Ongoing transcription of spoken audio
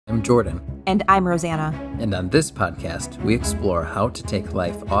I'm Jordan. And I'm Rosanna. And on this podcast, we explore how to take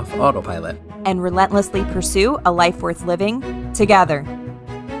life off autopilot and relentlessly pursue a life worth living together.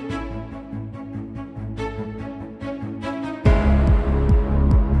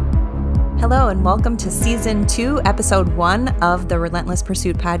 Hello, and welcome to Season 2, Episode 1 of the Relentless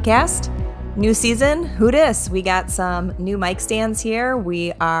Pursuit podcast. New season, who dis? We got some new mic stands here.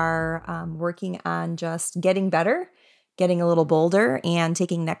 We are working on just getting better, getting a little bolder, and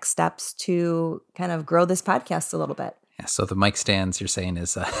taking next steps to kind of grow this podcast a little bit. Yeah, so the mic stands, you're saying,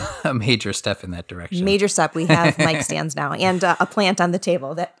 is a major step in that direction. Major step. We have mic stands now and a plant on the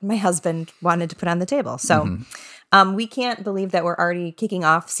table that my husband wanted to put on the table. So we can't believe that we're already kicking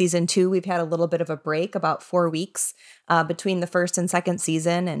off Season 2. We've had a little bit of a break, about 4 weeks between the first and second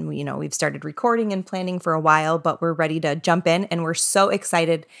season. And, we've started recording and planning for a while, but we're ready to jump in. And we're so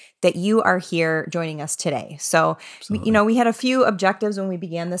excited that you are here joining us today. So, we had a few objectives when we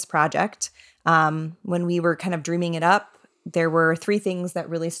began this project. When we were kind of dreaming it up, there were 3 things that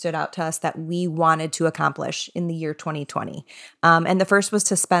really stood out to us that we wanted to accomplish in the year 2020. And the first was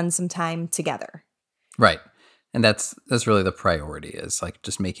to spend some time together. Right. And that's really the priority, is like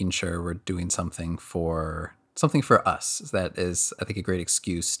just making sure we're doing something for us. That is, I think, a great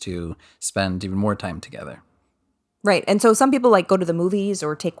excuse to spend even more time together. Right. And so some people go to the movies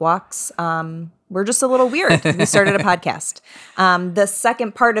or take walks. We're just a little weird. We started a podcast. The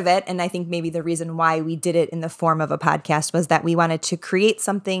second part of it, and I think maybe the reason why we did it in the form of a podcast, was that we wanted to create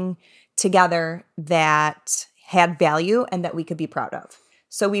something together that had value and that we could be proud of.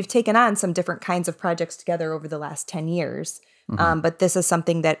 So we've taken on some different kinds of projects together over the last 10 years. But this is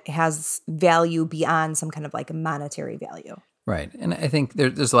something that has value beyond some kind of a monetary value. Right. And I think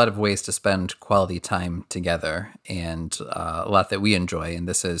there's a lot of ways to spend quality time together, and a lot that we enjoy. And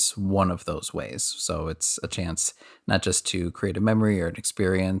this is one of those ways. So it's a chance not just to create a memory or an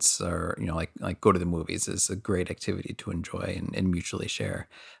experience, or, like go to the movies is a great activity to enjoy and mutually share.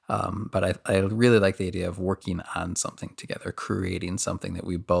 But I really like the idea of working on something together, creating something that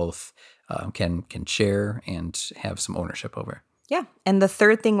we both can share and have some ownership over. Yeah. And the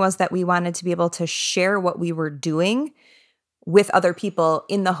third thing was that we wanted to be able to share what we were doing with other people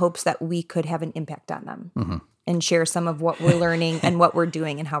in the hopes that we could have an impact on them and share some of what we're learning and what we're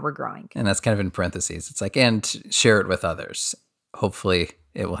doing and how we're growing. And that's kind of in parentheses. It's and share it with others. Hopefully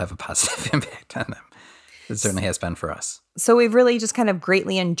it will have a positive impact on them. It certainly has been for us. So we've really just kind of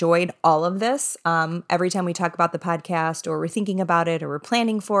greatly enjoyed all of this. Every time we talk about the podcast, or we're thinking about it, or we're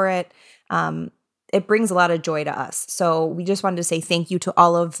planning for it, it brings a lot of joy to us. So we just wanted to say thank you to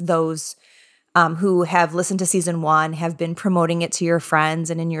all of those who have listened to Season 1, have been promoting it to your friends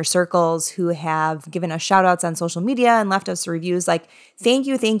and in your circles, who have given us shout outs on social media and left us reviews. Thank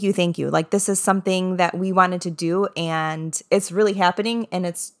you, thank you, thank you. This is something that we wanted to do, and it's really happening, and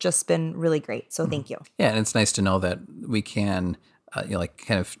it's just been really great. So thank you. Yeah, and it's nice to know that we can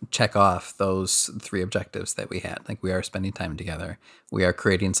kind of check off those 3 objectives that we had. We are spending time together, we are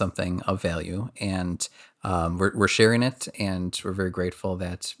creating something of value, and we're sharing it, and we're very grateful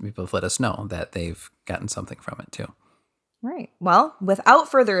that people have let us know that they've gotten something from it too. Right. Well, without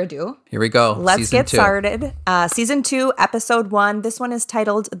further ado, here we go. Let's get started. Season 2, Episode 1. This one is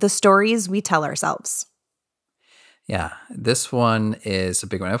titled "The Stories We Tell Ourselves." Yeah, this one is a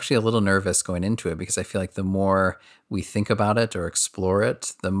big one. I'm actually a little nervous going into it, because I feel like the more we think about it or explore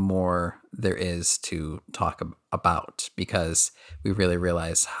it, the more there is to talk about, because we really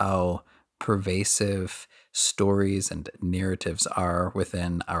realize how pervasive stories and narratives are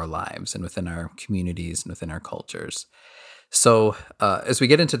within our lives and within our communities and within our cultures. So as we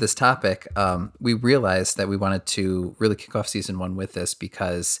get into this topic, we realized that we wanted to really kick off Season 1 with this,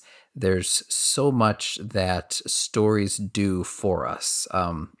 because there's so much that stories do for us,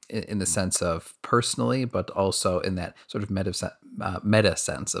 in the sense of personally, but also in that sort of meta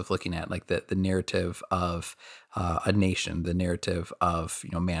sense of looking at the narrative of a nation, the narrative of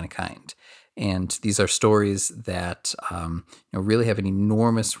mankind. And these are stories that really have an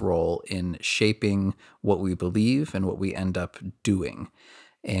enormous role in shaping what we believe and what we end up doing.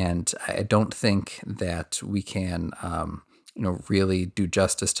 And I don't think that we can really do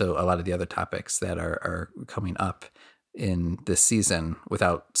justice to a lot of the other topics that are coming up in this season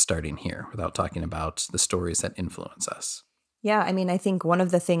without starting here, without talking about the stories that influence us. Yeah, I think one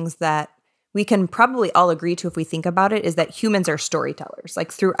of the things that we can probably all agree to if we think about it is that humans are storytellers.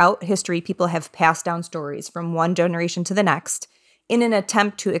 Throughout history, people have passed down stories from one generation to the next in an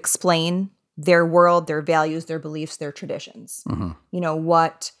attempt to explain their world, their values, their beliefs, their traditions.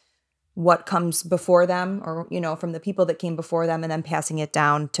 What what comes before them, or, from the people that came before them, and then passing it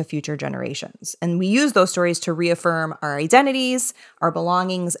down to future generations. And we use those stories to reaffirm our identities, our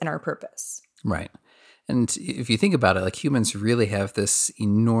belongings, and our purpose. Right. And if you think about it, like humans really have this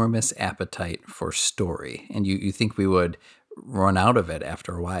enormous appetite for story. And you think we would run out of it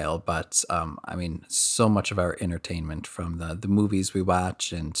after a while. But I mean, so much of our entertainment, from the movies we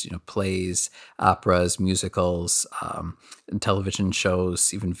watch and, plays, operas, musicals, and television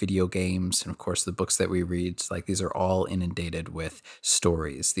shows, even video games, and of course the books that we read, like these are all inundated with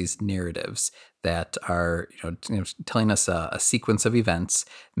stories, these narratives that are telling us a sequence of events,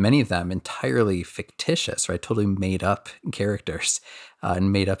 many of them entirely fictitious, right? Totally made up characters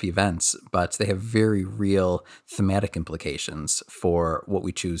and made up events, but they have very real thematic implications for what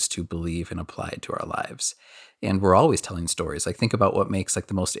we choose to believe and apply to our lives. And we're always telling stories. Like, think about what makes like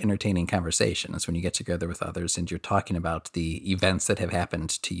the most entertaining conversation is when you get together with others and you're talking about the events that have happened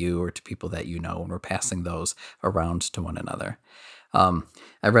to you or to people that you know, and we're passing those around to one another.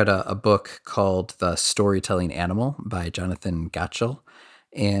 I read a book called The Storytelling Animal by Jonathan Gottschall,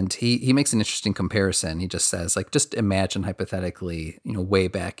 and he makes an interesting comparison. He just says, like, just imagine hypothetically, way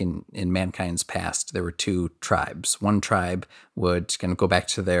back in mankind's past, there were two tribes. One tribe would kind of go back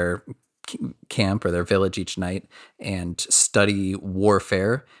to their camp or their village each night and study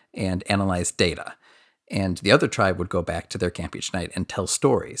warfare and analyze data. And the other tribe would go back to their camp each night and tell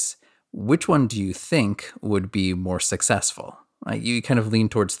stories. Which one do you think would be more successful? Like, you kind of lean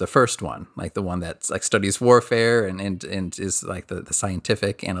towards the first one, like the one that's like studies warfare and is like the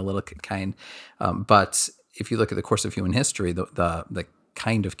scientific, analytical kind. But if you look at the course of human history, the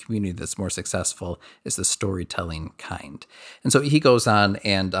kind of community that's more successful is the storytelling kind. And so he goes on,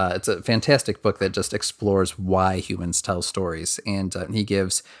 and it's a fantastic book that just explores why humans tell stories. And he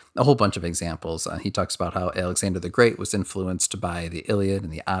gives a whole bunch of examples. He talks about how Alexander the Great was influenced by the Iliad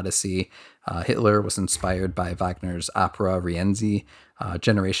and the Odyssey. Hitler was inspired by Wagner's opera Rienzi. A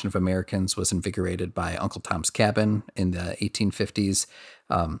generation of Americans was invigorated by Uncle Tom's Cabin in the 1850s.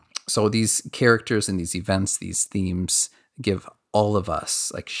 So these characters and these events, these themes, give all of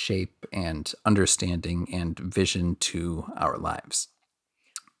us like shape and understanding and vision to our lives.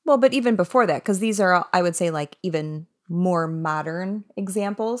 Well, but even before that, because these are, I would say, like even more modern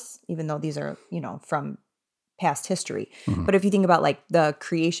examples, even though these are, from past history. Mm-hmm. But if you think about like the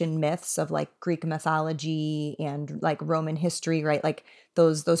creation myths of like Greek mythology and like Roman history, right? Like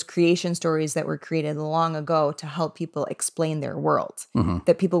those creation stories that were created long ago to help people explain their world, mm-hmm.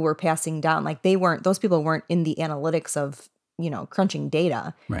 that people were passing down. Like those people weren't in the analytics of, crunching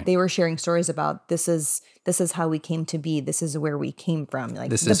data. Right. They were sharing stories about this is how we came to be. This is where we came from. Like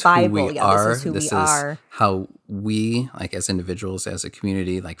this the is Bible. Who we are. This is who we are. How we, like as individuals, as a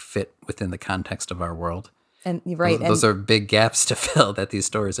community, like fit within the context of our world. And right, those are big gaps to fill that these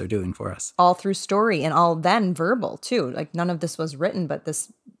stories are doing for us. All through story and all then verbal too. Like none of this was written, but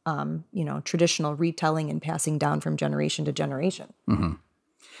this, traditional retelling and passing down from generation to generation. Mm-hmm.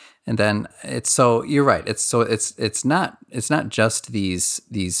 And then you're right. It's not just these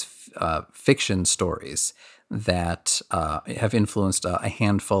fiction stories that have influenced a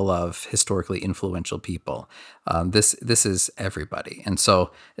handful of historically influential people. This is everybody, and so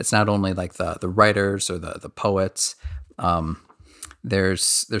it's not only like the writers or the poets.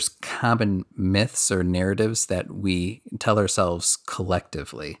 There's common myths or narratives that we tell ourselves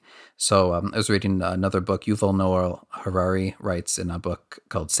collectively. So I was reading another book. Yuval Noah Harari writes in a book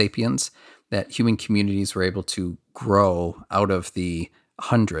called *Sapiens* that human communities were able to grow out of the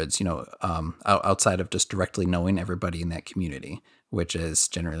hundreds, outside of just directly knowing everybody in that community, which is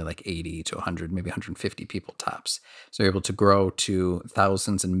generally like 80 to 100, maybe 150 people tops. So you're able to grow to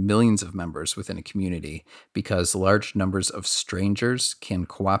thousands and millions of members within a community because large numbers of strangers can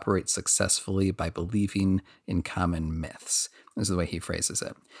cooperate successfully by believing in common myths. This is the way he phrases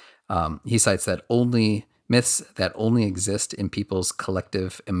it. He cites that myths that only exist in people's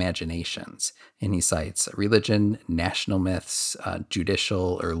collective imaginations. And he cites religion, national myths,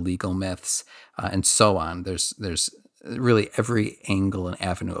 judicial or legal myths, and so on. There's really every angle and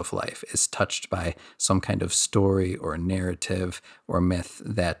avenue of life is touched by some kind of story or narrative or myth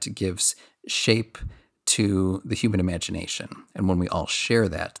that gives shape to the human imagination. And when we all share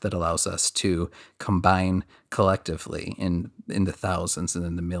that allows us to combine collectively in the thousands and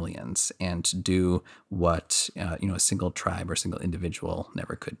in the millions and do what a single tribe or a single individual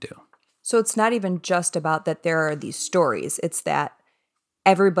never could do. So it's not even just about that there are these stories. It's that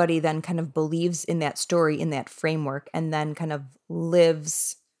everybody then kind of believes in that story, in that framework, and then kind of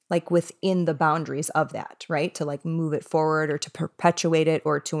lives like within the boundaries of that, right? To like move it forward or to perpetuate it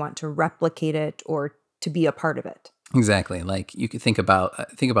or to want to replicate it or to be a part of it. Exactly. Like you could think about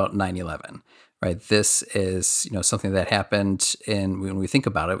 9/11, right? This is, something that happened when we think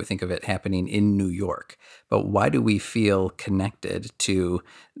about it, we think of it happening in New York. But why do we feel connected to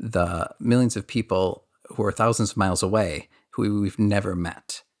the millions of people who are thousands of miles away who we've never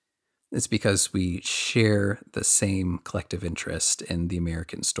met? It's because we share the same collective interest in the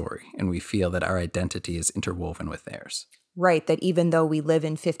American story, and we feel that our identity is interwoven with theirs. Right, that even though we live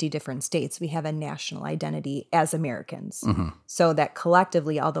in 50 different states, we have a national identity as Americans. So that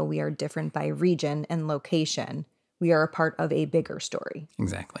collectively, although we are different by region and location, we are a part of a bigger story.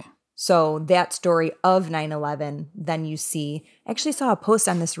 Exactly. So that story of 9/11, then you see, I actually saw a post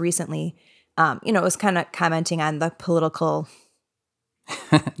on this recently. It was kind of commenting on the political.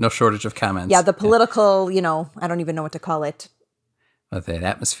 No shortage of comments. Yeah, the political, I don't even know what to call it. The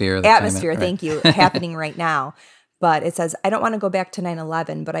atmosphere. Atmosphere, climate, thank you, happening right now. But it says, I don't want to go back to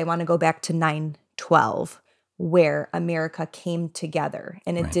 9/11, but I want to go back to 9/12, where America came together.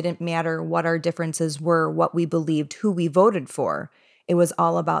 And it didn't matter what our differences were, what we believed, who we voted for. It was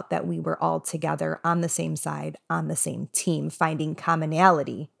all about that we were all together on the same side, on the same team, finding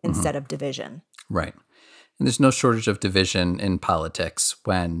commonality instead of division. Right. And there's no shortage of division in politics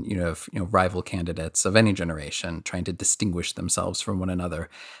when you have rival candidates of any generation trying to distinguish themselves from one another.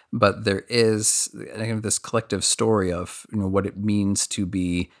 But there is this collective story of what it means to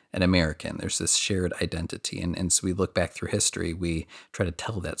be an American. There's this shared identity, and so we look back through history. We try to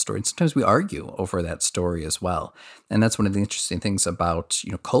tell that story, and sometimes we argue over that story as well. And that's one of the interesting things about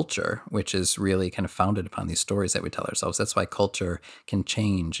culture, which is really kind of founded upon these stories that we tell ourselves. That's why culture can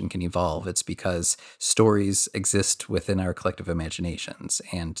change and can evolve. It's because stories exist within our collective imaginations,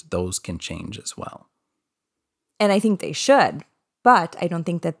 and those can change as well. And I think they should, but I don't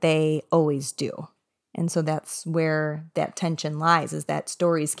think that they always do. And so that's where that tension lies, is that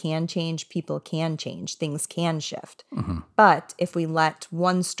stories can change, people can change, things can shift. But if we let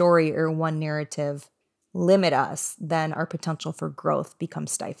one story or one narrative limit us, then our potential for growth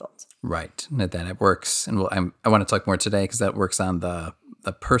becomes stifled. Right. And that it works. And I want to talk more today because that works on the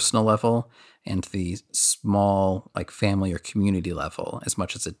personal level and the small, like family or community level as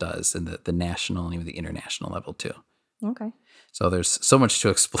much as it does in the national and even the international level too. Okay. So there's so much to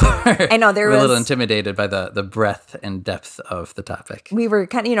explore. I know We're a little intimidated by the breadth and depth of the topic. We were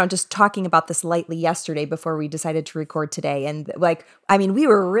kind of, just talking about this lightly yesterday before we decided to record today. And we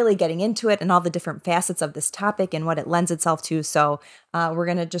were really getting into it and all the different facets of this topic and what it lends itself to. So we're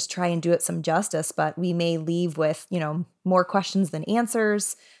going to just try and do it some justice, but we may leave with, more questions than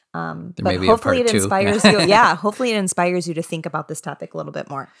answers. But hopefully it inspires you. Yeah, hopefully it inspires you to think about this topic a little bit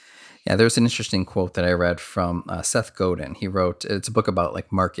more. Yeah, there's an interesting quote that I read from Seth Godin. He wrote, it's a book about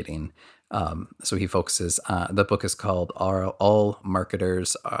marketing. So he focuses on, the book is called All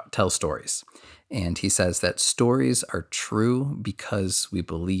Marketers Tell Stories. And he says that stories are true because we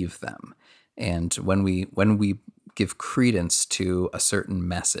believe them. And when we give credence to a certain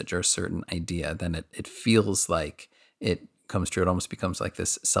message or a certain idea, then it feels like it comes true. It almost becomes like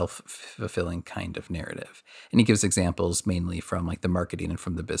this self-fulfilling kind of narrative. And he gives examples mainly from the marketing and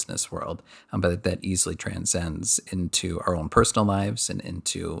from the business world, but that easily transcends into our own personal lives and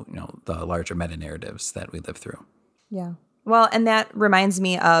into the larger meta-narratives that we live through. Yeah. Well, and that reminds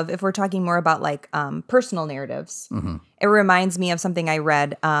me of, if we're talking more about personal narratives, it reminds me of something I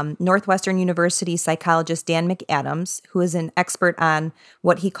read. Northwestern University psychologist Dan McAdams, who is an expert on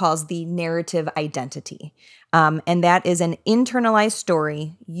what he calls the narrative identity. And that is an internalized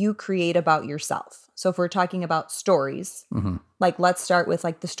story you create about yourself. So if we're talking about stories, let's start with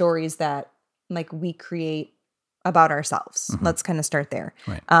the stories that we create about ourselves. Let's kind of start there.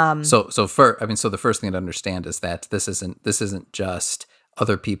 Right. So the first thing to understand is that this isn't just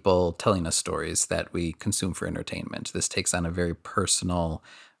other people telling us stories that we consume for entertainment. This takes on a very personal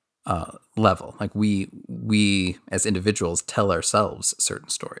level. We as individuals tell ourselves certain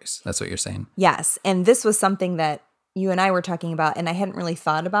stories. That's what you're saying? Yes. And this was something that you and I were talking about, and I hadn't really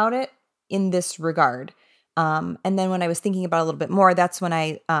thought about it in this regard. And then when I was thinking about it a little bit more, that's when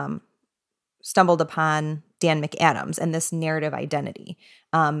I stumbled upon Dan McAdams and this narrative identity.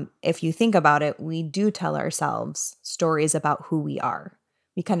 If you think about it, we do tell ourselves stories about who we are.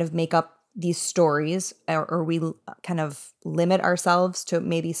 We kind of make up these stories, or we kind of limit ourselves to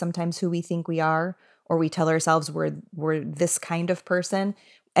maybe sometimes who we think we are, or we tell ourselves we're this kind of person.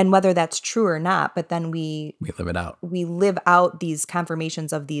 And whether that's true or not, but then we live it out. We live out these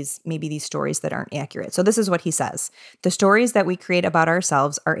confirmations of these stories that aren't accurate. So this is what he says. The stories that we create about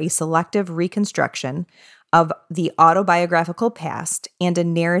ourselves are a selective reconstruction of the autobiographical past and a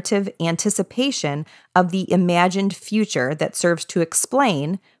narrative anticipation of the imagined future that serves to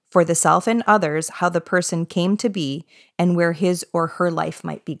explain, for the self and others how the person came to be and where his or her life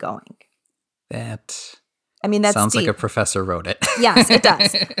might be going. That I mean, that's sounds like a deep. professor wrote it. Yes, it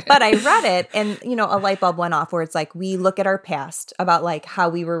does. But I read it and, a light bulb went off where it's like we look at our past about like how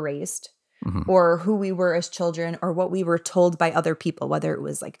we were raised or who we were as children or what we were told by other people, whether it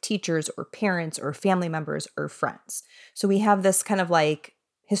was like teachers or parents or family members or friends. So we have this kind of like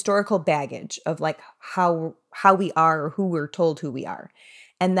historical baggage of like how we are or who we're told who we are.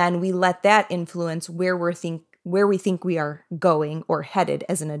 And then we let that influence where we think we are going or headed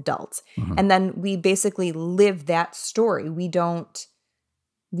as an adult. And then we basically live that story. We don't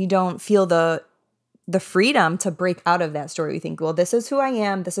feel the freedom to break out of that story. We think, well, this is who I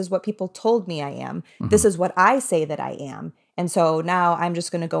am. This is what people told me I am. This is what I say that I am. And so now I'm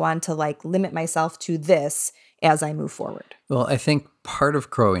just going to go on to like limit myself to this as I move forward. Well, I think part of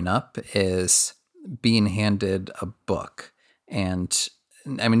growing up is being handed a book. And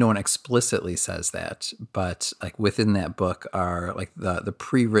I mean, no one explicitly says that, but like within that book are like the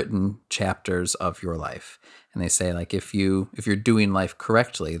pre-written chapters of your life. And they say like, if you're doing life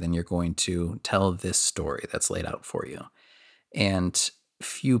correctly, then you're going to tell this story that's laid out for you. And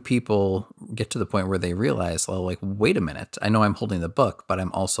few people get to the point where they realize, well, like, wait a minute, I know I'm holding the book, but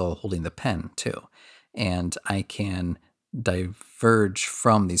I'm also holding the pen too. And I can diverge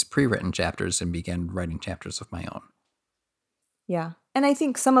from these pre-written chapters and begin writing chapters of my own. Yeah. And I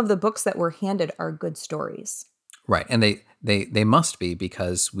think some of the books that we're handed are good stories. Right. And they must be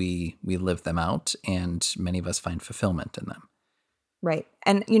because we live them out and many of us find fulfillment in them. Right.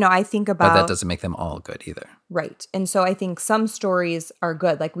 And, I think about... But that doesn't make them all good either. Right. And so I think some stories are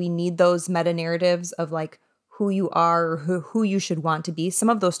good. Like we need those meta-narratives of like who you are or who you should want to be. Some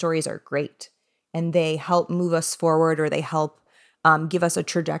of those stories are great and they help move us forward or they help give us a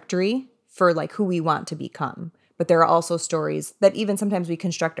trajectory for like who we want to become. But there are also stories that even sometimes we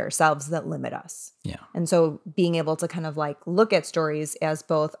construct ourselves that limit us. Yeah. And so being able to kind of like look at stories as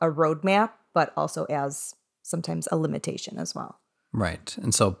both a roadmap, but also as sometimes a limitation as well. Right.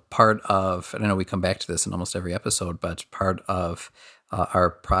 And so part of, and I know we come back to this in almost every episode, but part of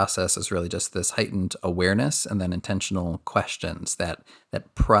our process is really just this heightened awareness and then intentional questions that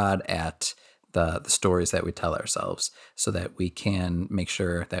prod at the stories that we tell ourselves so that we can make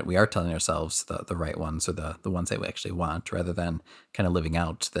sure that we are telling ourselves the right ones or the ones that we actually want rather than kind of living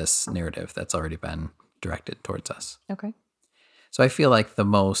out this narrative that's already been directed towards us. Okay. So I feel like the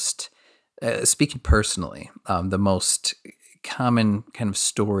most, speaking personally, the most common kind of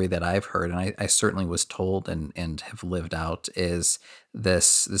story that I've heard, and I certainly was told and have lived out, is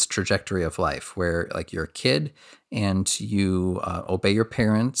this trajectory of life where like you're a kid and you obey your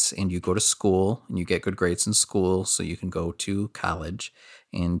parents and you go to school and you get good grades in school so you can go to college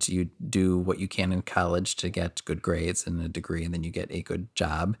and you do what you can in college to get good grades and a degree and then you get a good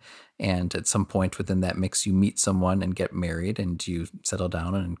job. And at some point within that mix, you meet someone and get married and you settle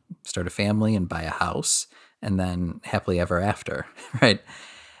down and start a family and buy a house. And then happily ever after, right?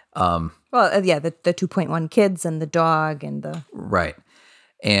 Well, yeah, the 2.1 kids and the dog and the... Right.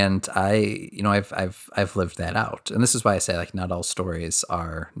 And I've lived that out. And this is why I say like not all stories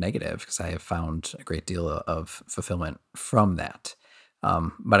are negative because I have found a great deal of fulfillment from that.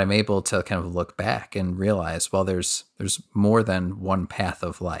 But I'm able to kind of look back and realize, well, there's more than one path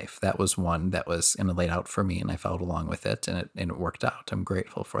of life. That was one that was kind of laid out for me and I followed along with it and it worked out. I'm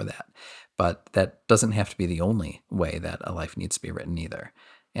grateful for that. But that doesn't have to be the only way that a life needs to be written either.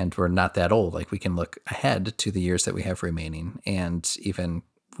 And we're not that old. Like we can look ahead to the years that we have remaining and even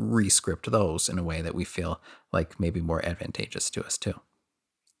re-script those in a way that we feel like maybe more advantageous to us too.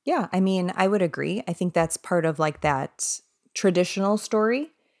 Yeah, I mean, I would agree. I think that's part of like that traditional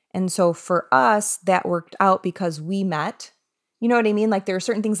story. And so for us, that worked out because we met. You know what I mean? Like there are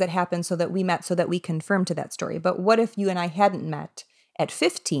certain things that happen so that we met so that we confirm to that story. But what if you and I hadn't met at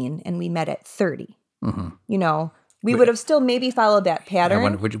 15 and we met at 30? Mm-hmm. We would have still maybe followed that pattern. I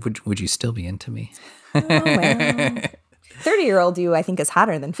wonder, would you still be into me? Oh, well. 30-year-old you, I think, is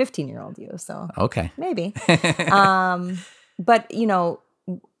hotter than 15-year-old you. So okay, maybe. But,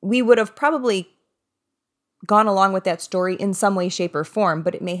 we would have probably gone along with that story in some way, shape, or form,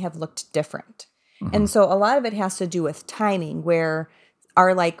 but it may have looked different. Mm-hmm. And so a lot of it has to do with timing, where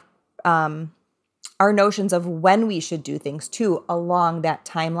our notions of when we should do things too along that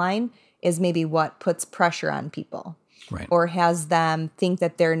timeline is maybe what puts pressure on people. Right. Or has them think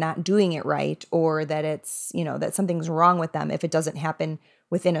that they're not doing it right, or that it's, that something's wrong with them if it doesn't happen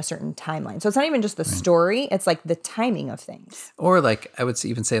within a certain timeline. So it's not even just the story, it's like the timing of things. Or like, I would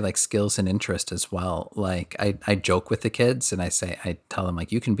even say like skills and interest as well. Like I joke with the kids and I tell them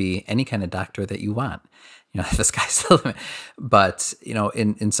like, you can be any kind of doctor that you want. the sky's the limit. But,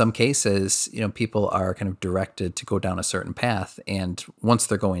 in some cases, people are kind of directed to go down a certain path. And once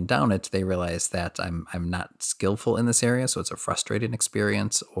they're going down it, they realize that I'm not skillful in this area. So it's a frustrating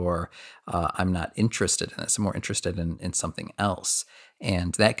experience, or I'm not interested in this. I'm more interested in something else.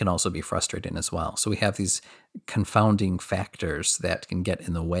 And that can also be frustrating as well. So we have these confounding factors that can get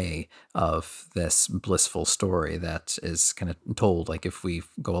in the way of this blissful story that is kind of told. Like if we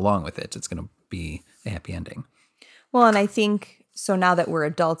go along with it, it's going to be a happy ending. Well, and I think so now that we're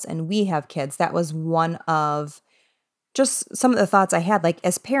adults and we have kids, that was one of just some of the thoughts I had. Like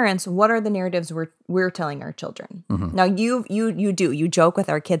as parents, what are the narratives we're telling our children? Mm-hmm. Now you joke with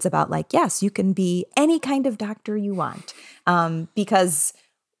our kids about like, yes, you can be any kind of doctor you want,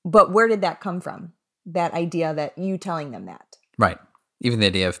 but where did that come from? That idea that you telling them that, right? Even the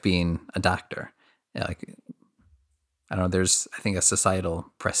idea of being a doctor, like I don't know. There's I think a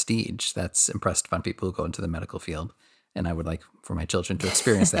societal prestige that's impressed upon people who go into the medical field. And I would like for my children to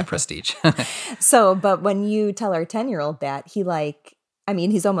experience that prestige. So, but when you tell our 10-year-old that,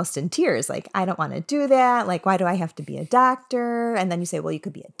 he's almost in tears. Like, I don't want to do that. Like, why do I have to be a doctor? And then you say, well, you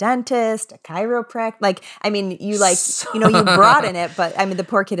could be a dentist, a chiropractor. Like, you broaden it, but the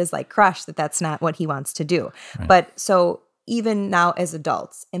poor kid is like crushed that that's not what he wants to do. Right. But so even now as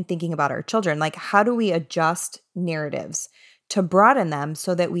adults and thinking about our children, like how do we adjust narratives to broaden them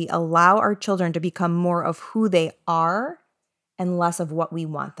so that we allow our children to become more of who they are and less of what we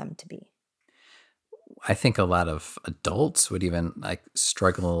want them to be? I think a lot of adults would even like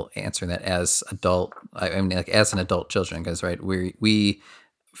struggle answering that as adult. Like as an adult children, because right, we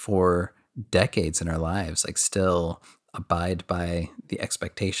for decades in our lives, like still abide by the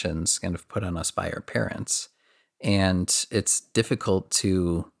expectations kind of put on us by our parents, and it's difficult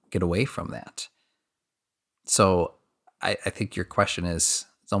to get away from that. So I think your question it's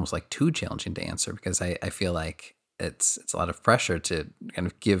almost like too challenging to answer, because I feel like it's a lot of pressure to kind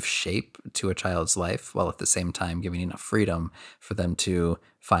of give shape to a child's life while at the same time giving enough freedom for them to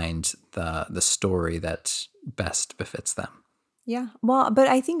find the story that best befits them. Yeah. Well, but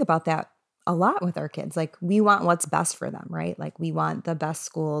I think about that a lot with our kids. Like we want what's best for them, right? Like we want the best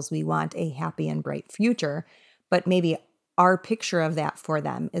schools, we want a happy and bright future, but maybe our picture of that for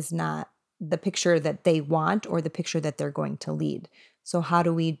them is not the picture that they want or the picture that they're going to lead. So how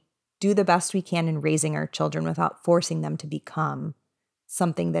do we do the best we can in raising our children without forcing them to become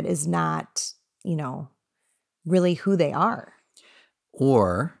something that is not, really who they are?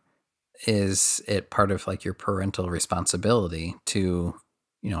 Or is it part of like your parental responsibility to,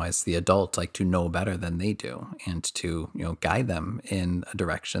 as the adult, like to know better than they do and to, guide them in a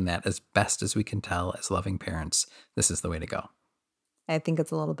direction that as best as we can tell as loving parents, this is the way to go? I think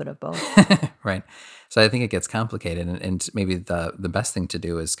it's a little bit of both. Right. So I think it gets complicated. And maybe the best thing to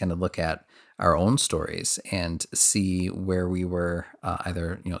do is kind of look at our own stories and see where we were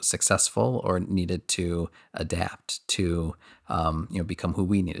either, successful or needed to adapt to, become who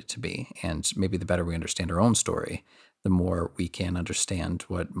we needed to be. And maybe the better we understand our own story, the more we can understand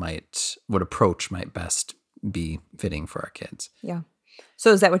what approach might best be fitting for our kids. Yeah.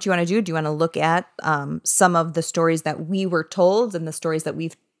 So is that what you want to do? Do you want to look at some of the stories that we were told and the stories that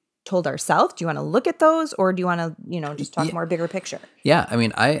we've told ourselves? Do you want to look at those, or do you want to, just talk more bigger picture? Yeah.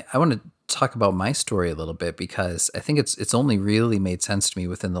 I want to talk about my story a little bit, because I think it's only really made sense to me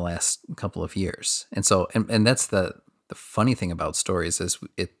within the last couple of years. And so, and that's the funny thing about stories is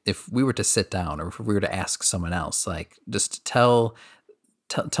if we were to sit down or if we were to ask someone else, like just tell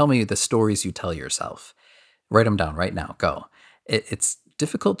me the stories you tell yourself, write them down right now, go. It's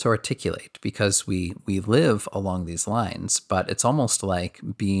difficult to articulate because we live along these lines, but it's almost like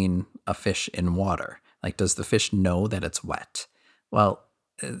being a fish in water. Like, does the fish know that it's wet? Well,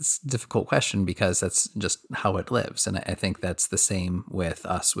 it's a difficult question because that's just how it lives. And I think that's the same with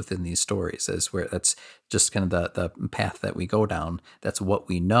us within these stories, is where that's just kind of the path that we go down. That's what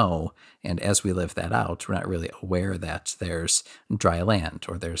we know. And as we live that out, we're not really aware that there's dry land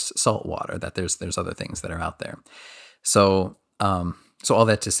or there's salt water, that there's other things that are out there. So all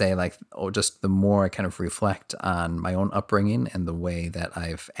that to say, just the more I kind of reflect on my own upbringing and the way that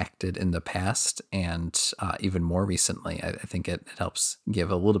I've acted in the past, and even more recently, I think it helps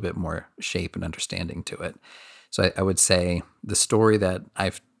give a little bit more shape and understanding to it. So I would say the story that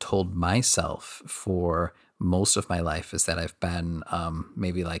I've told myself for most of my life is that I've been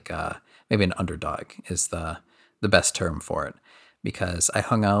maybe an underdog is the best term for it. Because I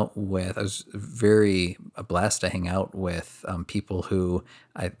was very blessed to hang out with people who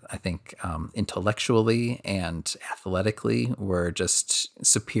I think intellectually and athletically were just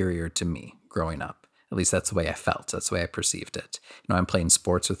superior to me growing up. At least that's the way I felt. That's the way I perceived it. I'm playing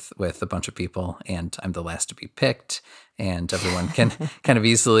sports with a bunch of people, and I'm the last to be picked, and everyone can kind of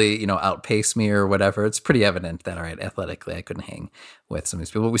easily, outpace me or whatever. It's pretty evident that, all right, athletically, I couldn't hang with some of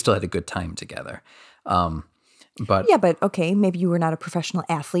these people. But we still had a good time together. But yeah, but okay, maybe you were not a professional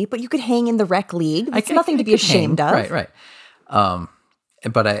athlete, but you could hang in the rec league. It's nothing to be could ashamed hang. of. Right.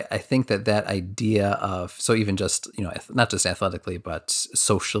 But I think that idea of, so even just, not just athletically, but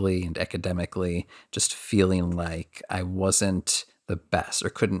socially and academically, just feeling like I wasn't the best or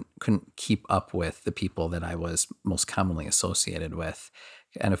couldn't keep up with the people that I was most commonly associated with,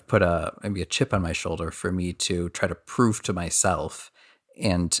 kind of put maybe a chip on my shoulder for me to try to prove to myself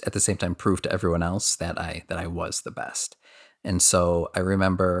and at the same time prove to everyone else that I was the best. And so I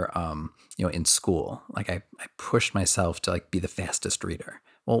remember, in school, like I pushed myself to like be the fastest reader.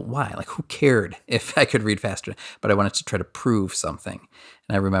 Well, why? Like, who cared if I could read faster? But I wanted to try to prove something.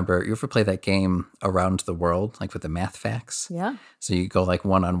 And I remember, you ever play that game Around the World, like with the math facts? Yeah. So you go like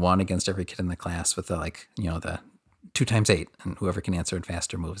 1-on-1 against every kid in the class with the the 2 times 8, and whoever can answer it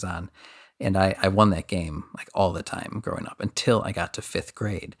faster moves on. And I won that game like all the time growing up until I got to 5th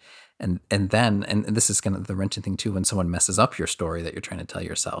grade. And then this is kind of the wrenching thing too, when someone messes up your story that you're trying to tell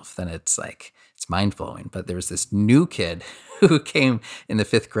yourself, then it's like, it's mind blowing. But there was this new kid who came in the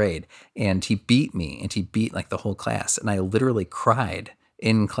 5th grade, and he beat me, and he beat like the whole class. And I literally cried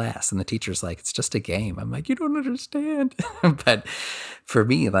in class, and the teacher's like, it's just a game. I'm like, you don't understand. But for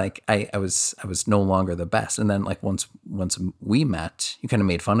me, like I was no longer the best. And then like once we met, you kind of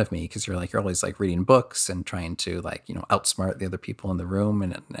made fun of me because you're always like reading books and trying to like, outsmart the other people in the room.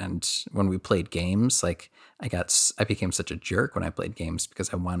 And when we played games, like I became such a jerk when I played games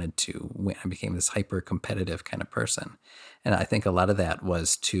because I wanted to win. I became this hyper competitive kind of person. And I think a lot of that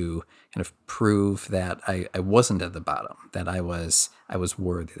was to kind of prove that I wasn't at the bottom, that I was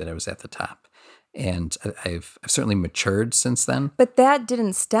worthy, that I was at the top. And I've certainly matured since then. But that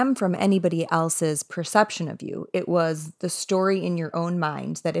didn't stem from anybody else's perception of you. It was the story in your own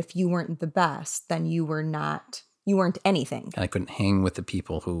mind that if you weren't the best, then you weren't anything. And I couldn't hang with the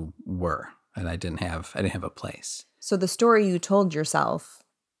people who were, and I didn't have a place. So the story you told yourself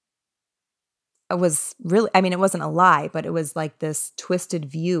was really, it wasn't a lie, but it was like this twisted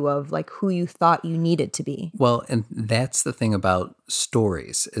view of like who you thought you needed to be. Well, and that's the thing about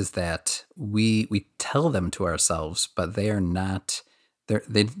stories, is that we tell them to ourselves, but they are not,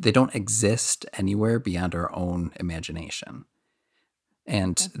 they don't exist anywhere beyond our own imagination.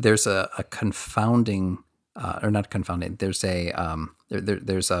 And there's a confounding, or not confounding, there's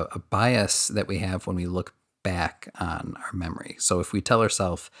there's a bias that we have when we look back on our memory. So if we tell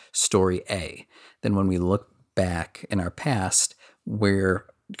ourselves story A, then when we look back in our past, we're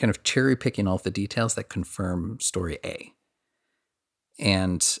kind of cherry picking all the details that confirm story A.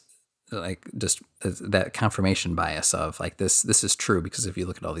 And like just that confirmation bias of like this is true because if you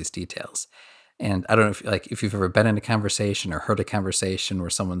look at all these details. And I don't know if you've ever been in a conversation or heard a conversation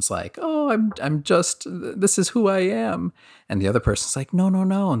where someone's like, "Oh, I'm just, this is who I am," and the other person's like, "No, no,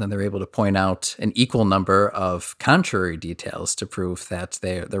 no," and then they're able to point out an equal number of contrary details to prove that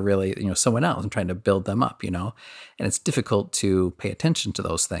they're really someone else and trying to build them up, And it's difficult to pay attention to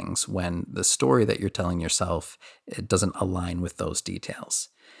those things when the story that you're telling yourself, it doesn't align with those details.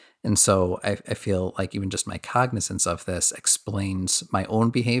 And so I feel like even just my cognizance of this explains my own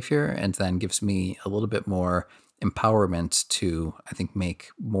behavior and then gives me a little bit more empowerment to, I think, make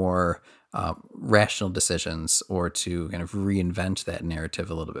more rational decisions or to kind of reinvent that narrative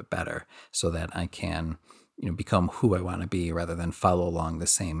a little bit better so that I can, become who I want to be rather than follow along the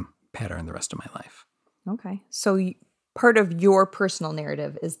same pattern the rest of my life. Okay. So part of your personal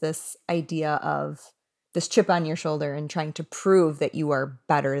narrative is this idea of this chip on your shoulder and trying to prove that you are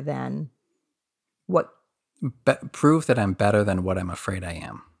better than what? Prove that I'm better than what I'm afraid I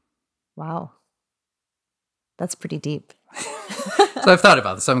am. Wow. That's pretty deep. So I've thought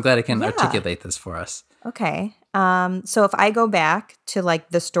about this, so I'm glad I can articulate this for us. Okay. So if I go back to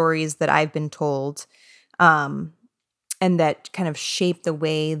like the stories that I've been told, and that kind of shaped the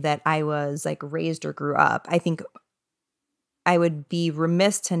way that I was like raised or grew up, I think I would be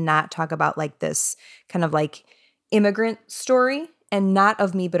remiss to not talk about like this kind of like immigrant story, and not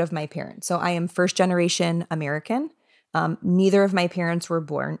of me, but of my parents. So I am first generation American. Neither of my parents were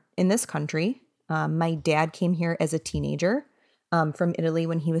born in this country. My dad came here as a teenager from Italy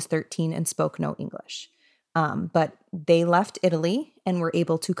when he was 13 and spoke no English. But they left Italy and were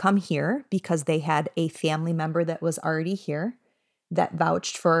able to come here because they had a family member that was already here that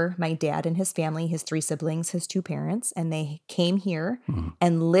vouched for my dad and his family, his 3 siblings, his 2 parents, and they came here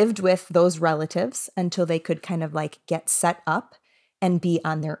and lived with those relatives until they could kind of like get set up and be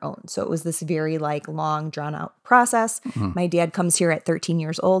on their own. So it was this very like long drawn out process. My dad comes here at 13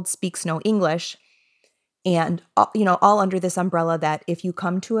 years old, speaks no English, and all under this umbrella that if you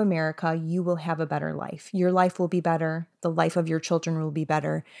come to America, you will have a better life. Your life will be better. The life of your children will be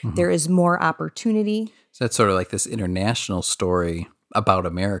better. There is more opportunity. So that's sort of like this international story about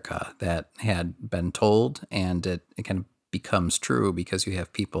America that had been told, and it kind of becomes true because you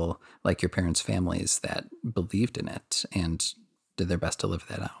have people like your parents' families that believed in it and did their best to live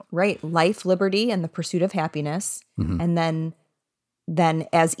that out. Right. Life, liberty, and the pursuit of happiness. And then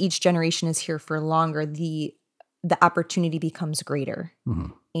as each generation is here for longer, the opportunity becomes greater.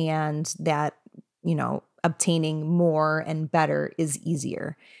 And that, obtaining more and better is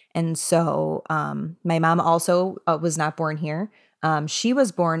easier. And so my mom also was not born here. She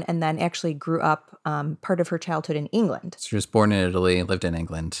was born and then actually grew up part of her childhood in England. So she was born in Italy, lived in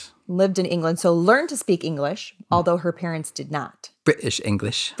England. Lived in England, so learned to speak English, although her parents did not. British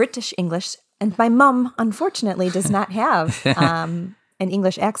English. British English. And my mom, unfortunately, does not have an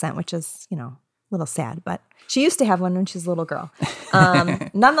English accent, which is, a little sad. But she used to have one when she was a little girl.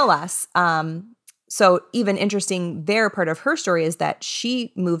 Nonetheless, so even interesting, their part of her story is that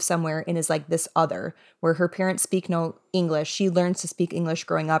she moved somewhere and is like this other, where her parents speak no English. She learns to speak English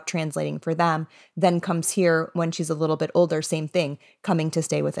growing up, translating for them, then comes here when she's a little bit older, same thing, coming to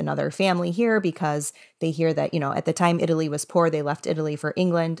stay with another family here because they hear that, at the time Italy was poor, they left Italy for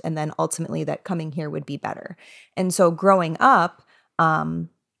England, and then ultimately that coming here would be better. And so growing up,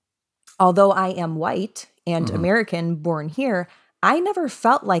 although I am white and American born here, I never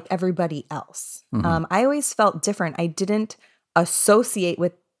felt like everybody else. I always felt different. I didn't associate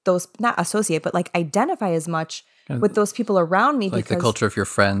with those, not associate, but like identify as much with those people around me. Like because the culture of your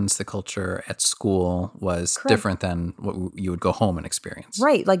friends, the culture at school was different than what you would go home and experience.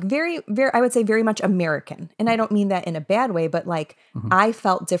 Right. Like very, very, I would say very much American. And I don't mean that in a bad way, but like I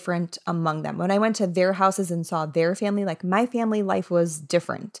felt different among them. When I went to their houses and saw their family, like my family life was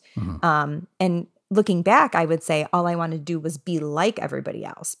different. And looking back, I would say all I wanted to do was be like everybody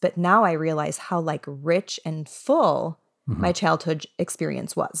else. But now I realize how like rich and full my childhood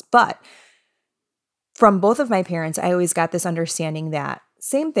experience was. But from both of my parents, I always got this understanding that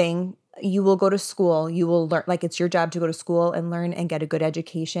same thing, you will go to school, you will learn, like it's your job to go to school and learn and get a good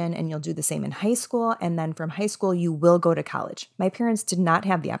education, and you'll do the same in high school. And then from high school, you will go to college. My parents did not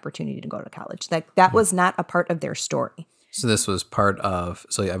have the opportunity to go to college. Like that was not a part of their story. So this was part of,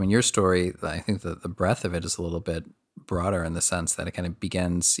 your story, I think that the breadth of it is a little bit broader in the sense that it kind of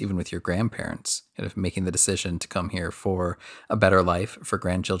begins even with your grandparents, kind of making the decision to come here for a better life for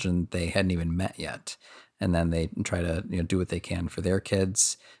grandchildren they hadn't even met yet. And then they try to do what they can for their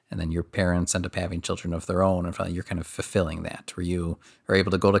kids. And then your parents end up having children of their own. And finally, you're kind of fulfilling that, where you are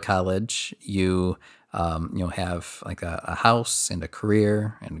able to go to college, you have like a house and a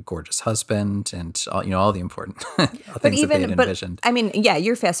career and a gorgeous husband and all the important things that they had envisioned. I mean, yeah,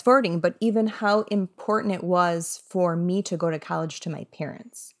 you're fast forwarding, but even how important it was for me to go to college to my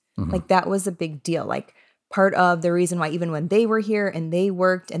parents, like that was a big deal. Like part of the reason why even when they were here and they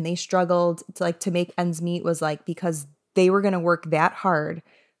worked and they struggled to make ends meet was like because they were going to work that hard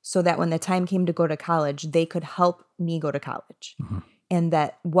so that when the time came to go to college, they could help me go to college. And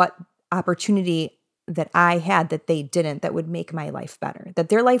that what opportunity that I had that they didn't, that would make my life better, that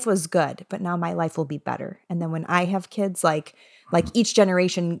their life was good, but now my life will be better. And then when I have kids, like each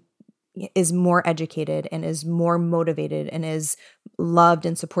generation is more educated and is more motivated and is loved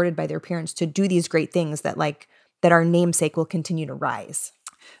and supported by their parents to do these great things that our namesake will continue to rise.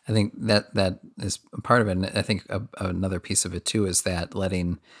 I think that is part of it. And I think another piece of it too is that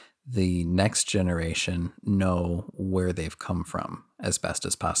letting the next generation know where they've come from as best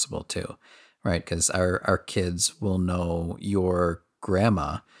as possible too. Right, because our kids will know your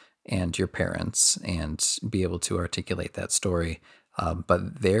grandma and your parents and be able to articulate that story.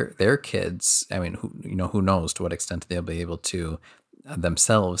 But their kids, I mean, who knows to what extent they'll be able to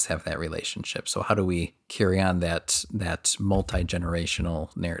themselves have that relationship. So how do we carry on that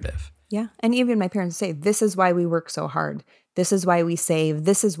multi-generational narrative? Yeah, and even my parents say, this is why we work so hard. This is why we save.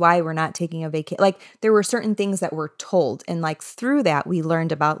 This is why we're not taking a vacation. Like there were certain things that were told. And like through that, we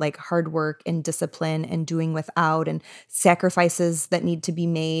learned about like hard work and discipline and doing without and sacrifices that need to be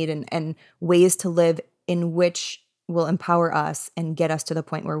made and ways to live in which will empower us and get us to the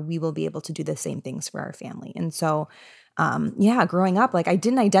point where we will be able to do the same things for our family. And so, growing up, like I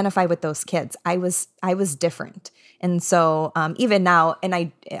didn't identify with those kids. I was different. And so even now, and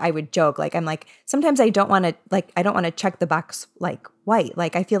I would joke, like, I'm like, sometimes I don't want to check the box like white.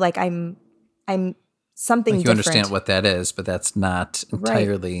 Like, I feel like I'm something Like you understand different. what that is, but that's not Right.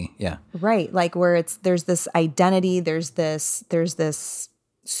 entirely, yeah. Right. Like where there's this identity, there's this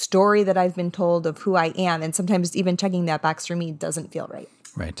story that I've been told of who I am. And sometimes even checking that box for me doesn't feel right.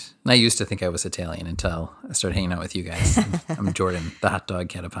 Right. And I used to think I was Italian until I started hanging out with you guys. I'm Jordan, the hot dog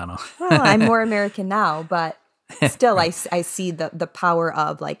Catapano. Well, I'm more American now, but still Right. I see the power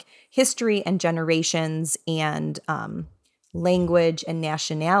of like history and generations and language and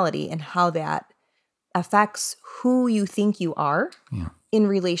nationality and how that affects who you think you are Yeah. in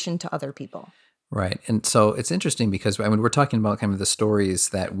relation to other people. Right. And so it's interesting because I mean we're talking about kind of the stories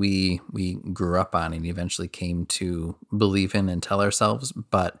that we grew up on and eventually came to believe in and tell ourselves,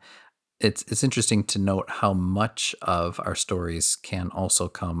 but it's interesting to note how much of our stories can also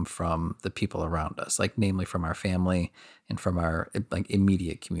come from the people around us, like namely from our family and from our like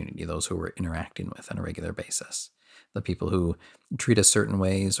immediate community, those who we're interacting with on a regular basis. The people who treat us certain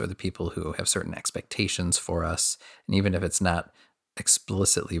ways or the people who have certain expectations for us. And even if it's not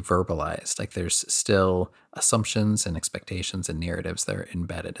explicitly verbalized, like there's still assumptions and expectations and narratives that are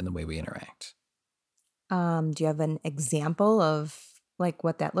embedded in the way we interact. Do you have an example of like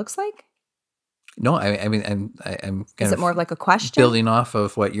what that looks like? No, I mean, I'm Is kind it more of of like a question? building off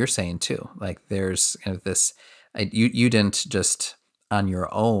of what you're saying too. Like there's kind of this, you didn't just on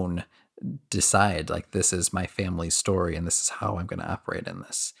your own decide like this is my family's story and this is how I'm going to operate in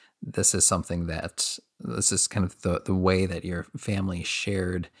this. This is something that this is kind of the way that your family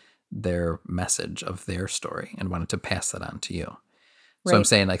shared their message of their story and wanted to pass that on to you. So I'm Right.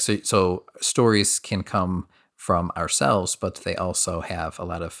 saying like so stories can come from ourselves, but they also have a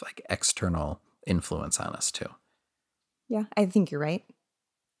lot of like external influence on us too. Yeah, I think you're right.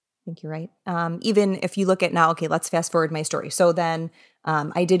 I think you're right. Even if you look at now, okay, let's fast forward my story. So then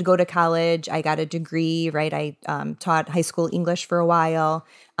I did go to college. I got a degree, right? I taught high school English for a while.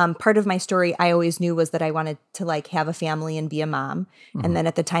 Part of my story I always knew was that I wanted to like have a family and be a mom. And Hmm. then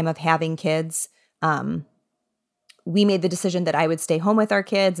at the time of having kids, we made the decision that I would stay home with our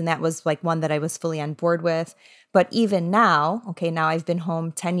kids. And that was like one that I was fully on board with. But even now, okay, now I've been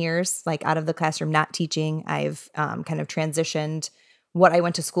home 10 years, like out of the classroom, not teaching. I've kind of transitioned what I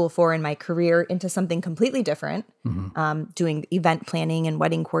went to school for in my career into something completely different, Hmm. doing event planning and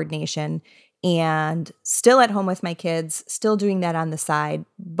wedding coordination, and still at home with my kids, still doing that on the side.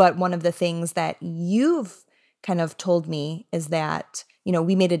 But one of the things that you've kind of told me is that, you know,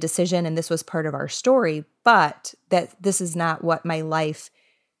 we made a decision and this was part of our story, but that this is not what my life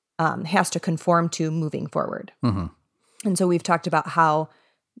has to conform to moving forward. Hmm. And so we've talked about how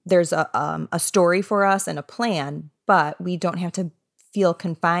there's a story for us and a plan, but we don't have to feel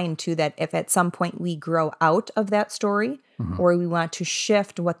confined to that if at some point we grow out of that story Hmm. or we want to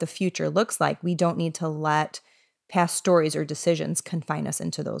shift what the future looks like, we don't need to let past stories or decisions confine us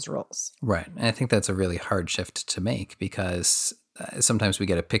into those roles. Right. And I think that's a really hard shift to make because sometimes we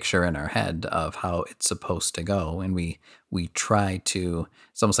get a picture in our head of how it's supposed to go, and we try to.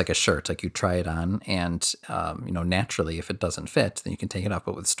 It's almost like a shirt, like you try it on, and naturally, if it doesn't fit, then you can take it off.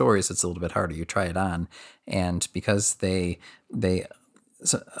 But with stories, it's a little bit harder. You try it on, and because they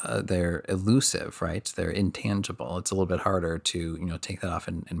they're elusive, right? They're intangible. It's a little bit harder to take that off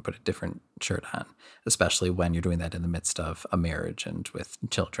and put a different shirt on, especially when you're doing that in the midst of a marriage and with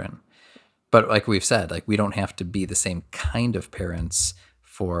children. But like we've said, like we don't have to be the same kind of parents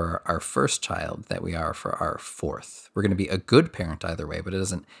for our first child that we are for our fourth. We're going to be a good parent either way, but it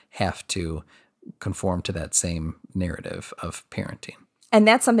doesn't have to conform to that same narrative of parenting. And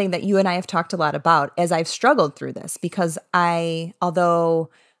that's something that you and I have talked a lot about as I've struggled through this because although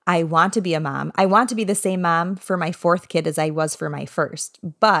I want to be a mom, I want to be the same mom for my fourth kid as I was for my first,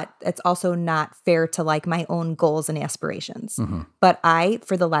 but it's also not fair to like my own goals and aspirations. Hmm. But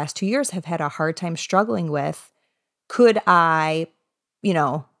for the last 2 years, have had a hard time struggling with, could I, you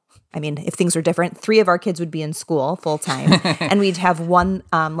know, I mean, if things were different, 3 of our kids would be in school full time and we'd have one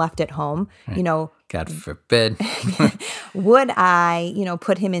left at home, Right. God forbid. would I,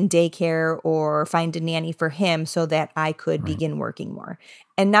 put him in daycare or find a nanny for him so that I could Right. begin working more?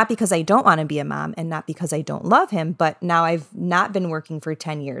 And not because I don't want to be a mom and not because I don't love him, but now I've not been working for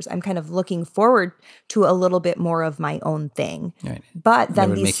 10 years. I'm kind of looking forward to a little bit more of my own thing. Right. But That then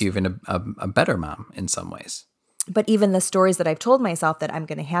would make you even a better mom in some ways. but even the stories that I've told myself that I'm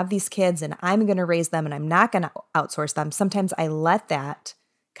going to have these kids and I'm going to raise them and I'm not going to outsource them, sometimes I let that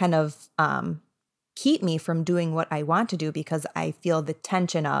kind of keep me from doing what I want to do because I feel the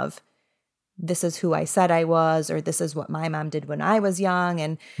tension of this is who I said I was, or this is what my mom did when I was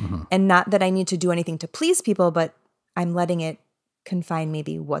young. Hmm. And not that I need to do anything to please people, but I'm letting it confine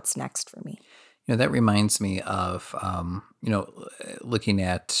maybe what's next for me. That reminds me of, looking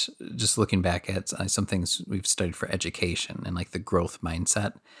back at some things we've studied for education and like the growth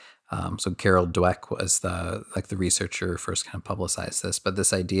mindset. So Carol Dweck was the researcher who first kind of publicized this, but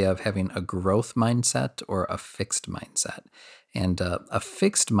this idea of having a growth mindset or a fixed mindset. And a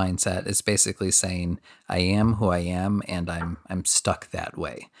fixed mindset is basically saying, I am who I am and I'm stuck that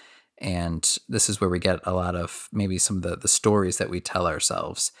way. And this is where we get a lot of maybe some of the stories that we tell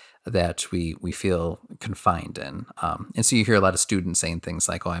ourselves that we feel confined in. And so you hear a lot of students saying things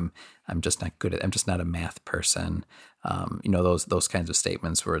like, "Oh, I'm just not good at. I'm just not a math person." Those kinds of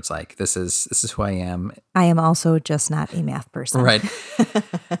statements where it's like, "This is who I am." I am also just not a math person. Right.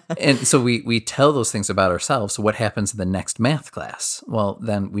 And so we tell those things about ourselves. So what happens in the next math class? Well,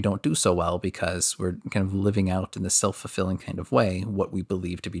 then we don't do so well because we're kind of living out in this self-fulfilling kind of way what we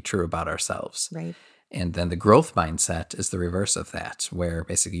believe to be true about ourselves. Right. And then the growth mindset is the reverse of that, where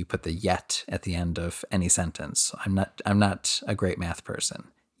basically you put the yet at the end of any sentence. I'm not a great math person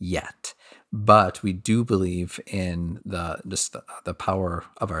yet, but we do believe in the power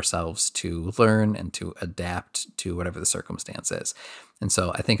of ourselves to learn and to adapt to whatever the circumstance is. And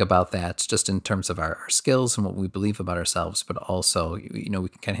so I think about that just in terms of our skills and what we believe about ourselves, but also, we can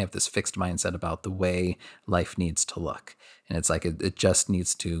kind of have this fixed mindset about the way life needs to look. And it's like, it just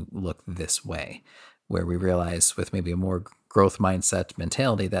needs to look this way, where we realize with maybe a more growth mindset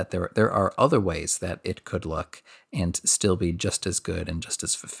mentality that there are other ways that it could look and still be just as good and just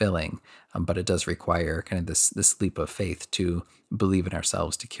as fulfilling. But it does require kind of this leap of faith to believe in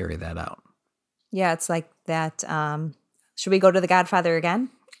ourselves to carry that out. Yeah, it's like that. Should we go to The Godfather again?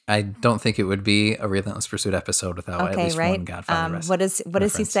 I don't think it would be a Relentless Pursuit episode without at least one Godfather what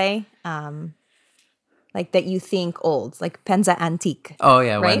does he say? Like that you think old, like pensa antique. Oh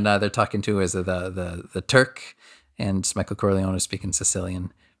yeah, right? When they're talking to is the Turk, and Michael Corleone is speaking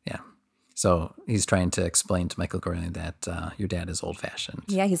Sicilian. Yeah, so he's trying to explain to Michael Corleone that your dad is old fashioned.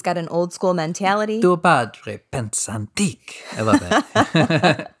 Yeah, he's got an old school mentality. Tuo padre pensa antique. I love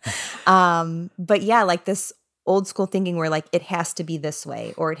that. But yeah, like this old school thinking where like it has to be this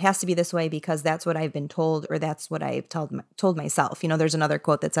way, or it has to be this way because that's what I've been told, or that's what I've told myself. There's another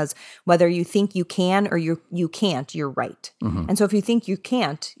quote that says, whether you think you can or you can't, you're right. Mm-hmm. And so if you think you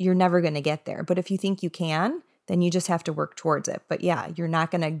can't, you're never going to get there. But if you think you can, then you just have to work towards it. But yeah, you're not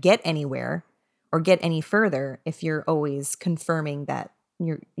going to get anywhere or get any further if you're always confirming that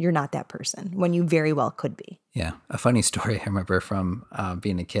you're not that person when you very well could be. Yeah. A funny story I remember from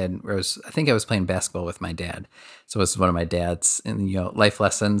being a kid where I think I was playing basketball with my dad. So it was one of my dad's life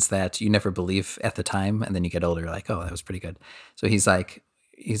lessons that you never believe at the time. And then you get older, you're like, oh, that was pretty good. So he's like,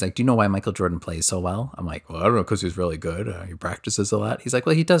 do you know why Michael Jordan plays so well? I'm like, well, I don't know, because he's really good. He practices a lot. He's like,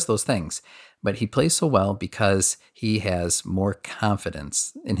 well, he does those things. But he plays so well because he has more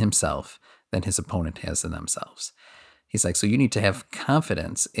confidence in himself than his opponent has in themselves. He's like, so you need to have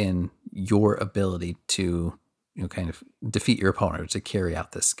confidence in your ability to, kind of defeat your opponent or to carry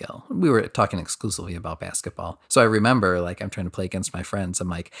out this skill. We were talking exclusively about basketball. So I remember, like, I'm trying to play against my friends. I'm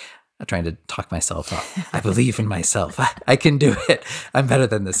like, I'm trying to talk myself up. I believe in myself. I can do it. I'm better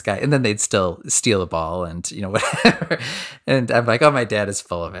than this guy. And then they'd still steal the ball and, whatever. And I'm like, oh, my dad is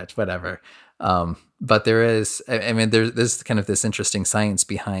full of it, whatever. But there's kind of this interesting science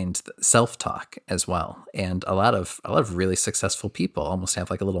behind self-talk as well. And a lot of really successful people almost have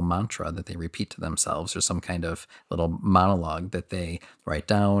like a little mantra that they repeat to themselves, or some kind of little monologue that they write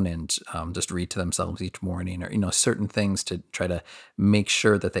down and just read to themselves each morning, or, certain things to try to make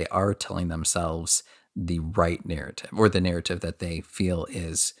sure that they are telling themselves the right narrative, or the narrative that they feel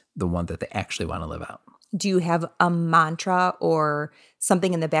is the one that they actually want to live out. Do you have a mantra or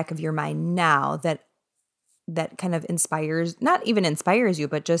something in the back of your mind now that kind of not even inspires you,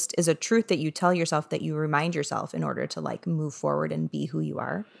 but just is a truth that you tell yourself, that you remind yourself in order to like move forward and be who you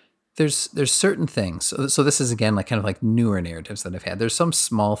are? There's certain things. So this is, again, like kind of like newer narratives that I've had. There's some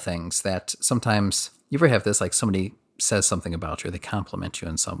small things that sometimes you ever have this, like somebody says something about you, or they compliment you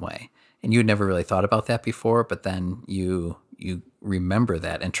in some way, and you'd never really thought about that before, but then you remember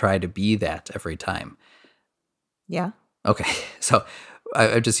that and try to be that every time. Yeah. Okay. So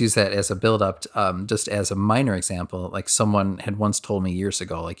I just use that as a build-up, just as a minor example. Like someone had once told me years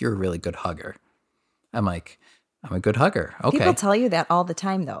ago, like, you're a really good hugger. I'm like, I'm a good hugger. Okay. People tell you that all the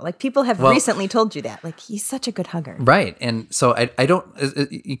time, though. Like, people have recently told you that. Like, he's such a good hugger. Right. And so I don't,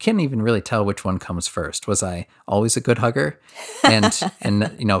 you can't even really tell which one comes first. Was I always a good hugger? And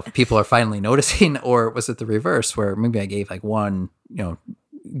people are finally noticing, or was it the reverse, where maybe I gave like one,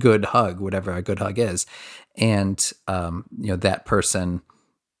 good hug, whatever a good hug is. And, that person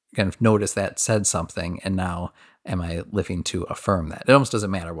kind of noticed that, said something, and now am I living to affirm that? It almost doesn't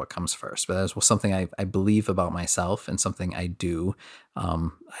matter what comes first, but that's something I believe about myself and something I do.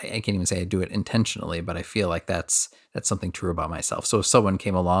 I can't even say I do it intentionally, but I feel like that's something true about myself. So if someone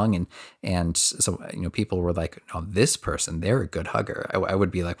came along and so people were like, "Oh, this person, they're a good hugger," I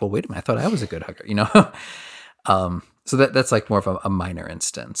would be like, "Well, wait a minute, I thought I was a good hugger," So that's like more of a minor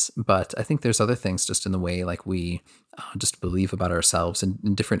instance, but I think there's other things just in the way like we just believe about ourselves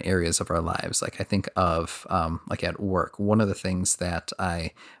in different areas of our lives. Like I think of like at work, one of the things that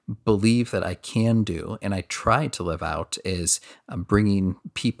I believe that I can do and I try to live out is bringing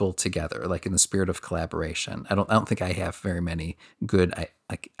people together, like in the spirit of collaboration. I don't think I have very many good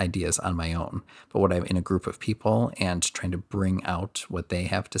like ideas on my own, but when I'm in a group of people and trying to bring out what they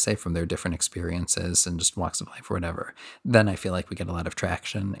have to say from their different experiences and just walks of life or whatever, then I feel like we get a lot of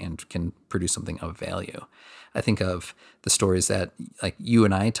traction and can produce something of value. I think of the stories that like you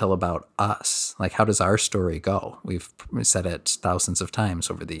and I tell about us. Like, how does our story go? We've said it thousands of times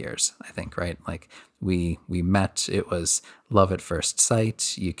over the years, I think, right? Like we met, it was love at first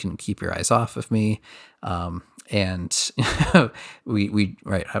sight. You can keep your eyes off of me. And we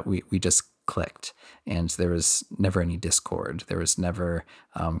just clicked, and there was never any discord. There was never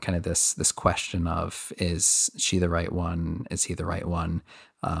kind of this question of, is she the right one? Is he the right one?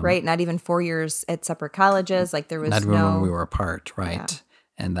 Right. Not even 4 years at separate colleges. Like there was Not even no. when we were apart, right? Yeah.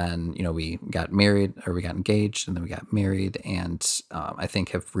 And then, we got married, or we got engaged, and then we got married. And I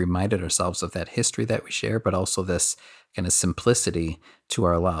think have reminded ourselves of that history that we share, but also this kind of simplicity to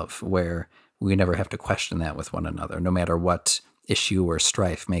our love, where we never have to question that with one another, no matter what issue or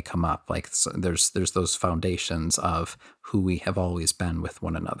strife may come up. Like so there's those foundations of who we have always been with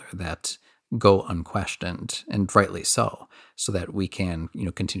one another that go unquestioned, and rightly so that we can,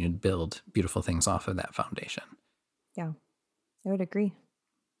 continue to build beautiful things off of that foundation. Yeah, I would agree.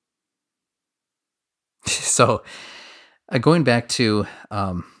 So going back to,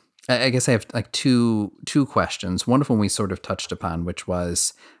 I guess I have like two questions. One of them we sort of touched upon, which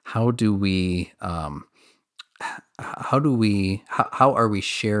was how are we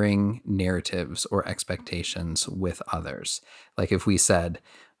sharing narratives or expectations with others? Like if we said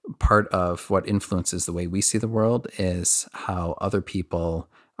part of what influences the way we see the world is how other people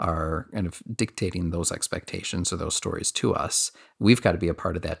are kind of dictating those expectations or those stories to us, we've got to be a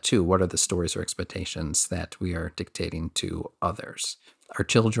part of that too. What are the stories or expectations that we are dictating to others, our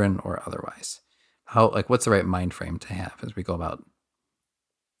children or otherwise? What's the right mind frame to have as we go about?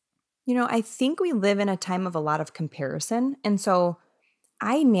 I think we live in a time of a lot of comparison. And so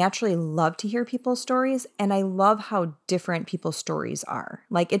I naturally love to hear people's stories, and I love how different people's stories are.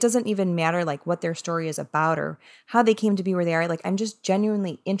 Like, it doesn't even matter like what their story is about or how they came to be where they are. Like, I'm just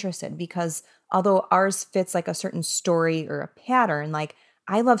genuinely interested because although ours fits like a certain story or a pattern, like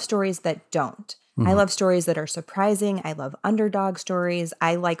I love stories that don't. Mm-hmm. I love stories that are surprising. I love underdog stories.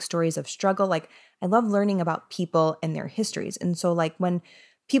 I like stories of struggle. Like, I love learning about people and their histories. And so like when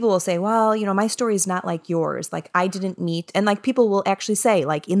people will say, well, my story is not like yours. Like I didn't meet, and like people will actually say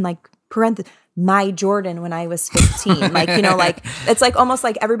like in like parentheses, my Jordan when I was 15, like, like it's like almost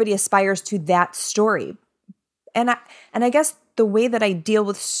like everybody aspires to that story. And I guess the way that I deal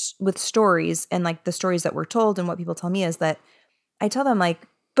with stories and like the stories that we're told and what people tell me is that I tell them like,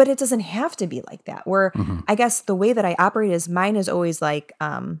 but it doesn't have to be like that. Where mm-hmm. I guess the way that I operate is mine is always like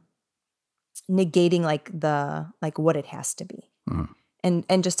negating like what it has to be. Mm-hmm.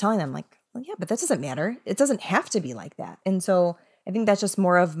 And just telling them like, well, yeah, but that doesn't matter. It doesn't have to be like that. And so I think that's just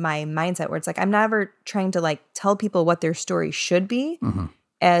more of my mindset where it's like, I'm never trying to like tell people what their story should be mm-hmm.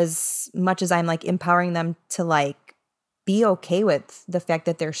 as much as I'm like empowering them to like be okay with the fact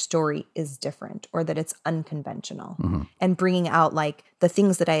that their story is different or that it's unconventional mm-hmm. and bringing out like the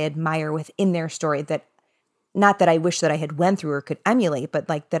things that I admire within their story that not that I wish that I had went through or could emulate, but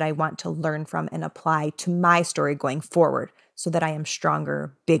like that I want to learn from and apply to my story going forward so that I am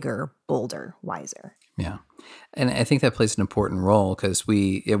stronger, bigger, bolder, wiser. Yeah. And I think that plays an important role because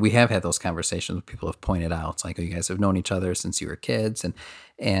we have had those conversations with people have pointed out. It's like, oh, you guys have known each other since you were kids.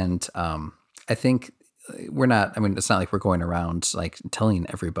 And I think we're not, it's not like we're going around like telling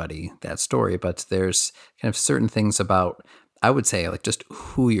everybody that story, but there's kind of certain things about, I would say like just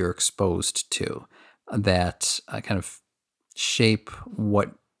who you're exposed to that kind of shape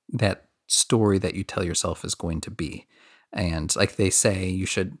what that story that you tell yourself is going to be. And like they say, you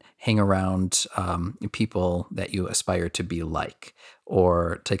should hang around people that you aspire to be like,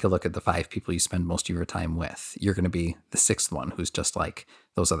 or take a look at the 5 people you spend most of your time with. You're going to be the 6th one who's just like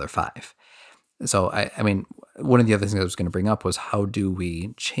those other 5. So, I mean, one of the other things I was going to bring up was how do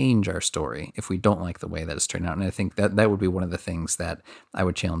we change our story if we don't like the way that it's turned out? And I think that would be one of the things that I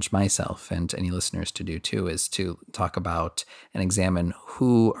would challenge myself and any listeners to do too, is to talk about and examine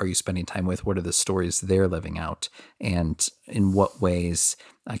who are you spending time with? What are the stories they're living out? And in what ways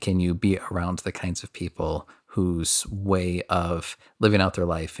can you be around the kinds of people whose way of living out their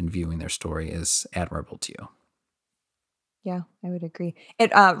life and viewing their story is admirable to you? Yeah, I would agree.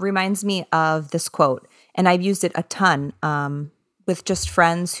 It reminds me of this quote, and I've used it a ton with just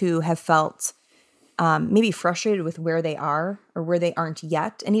friends who have felt maybe frustrated with where they are or where they aren't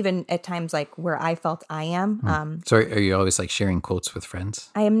yet. And even at times like where I felt I am. So are you always like sharing quotes with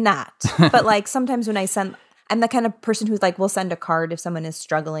friends? I am not. But like sometimes when I'm the kind of person who's like, will send a card if someone is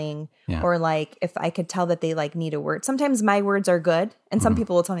struggling, or like if I could tell that they like need a word. Sometimes my words are good, and some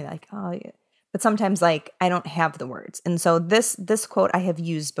people will tell me like, oh, yeah. But sometimes like I don't have the words. And so this quote I have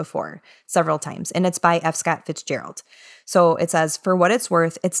used before several times, and it's by F. Scott Fitzgerald. So it says, "For what it's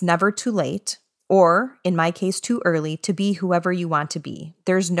worth, it's never too late, or in my case, too early to be whoever you want to be.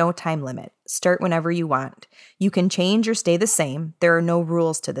 There's no time limit. Start whenever you want. You can change or stay the same. There are no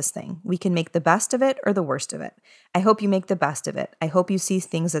rules to this thing. We can make the best of it or the worst of it. I hope you make the best of it. I hope you see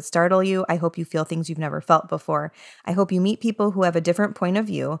things that startle you. I hope you feel things you've never felt before. I hope you meet people who have a different point of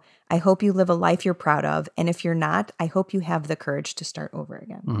view. I hope you live a life you're proud of. And if you're not, I hope you have the courage to start over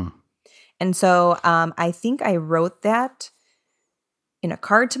again." And so I think I wrote that in a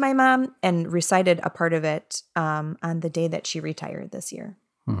card to my mom and recited a part of it on the day that she retired this year.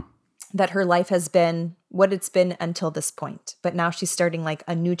 That her life has been what it's been until this point, but now she's starting like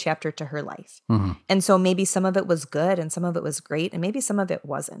a new chapter to her life. And so maybe some of it was good and some of it was great and maybe some of it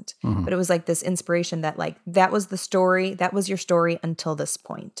wasn't. But it was like this inspiration that like, that was the story, that was your story until this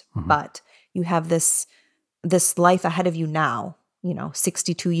point. But you have this life ahead of you now,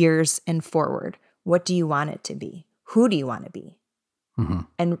 62 years and forward. What do you want it to be? Who do you want to be?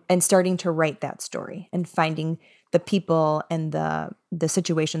 And starting to write that story and finding the people and the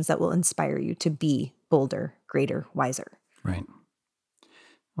situations that will inspire you to be bolder, greater, wiser. Right.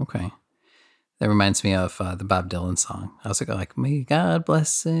 Okay. That reminds me of the Bob Dylan song. I was like, may God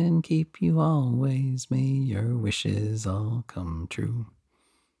bless and keep you always. May your wishes all come true.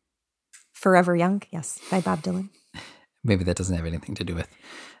 Forever Young, yes, by Bob Dylan. Maybe that doesn't have anything to do with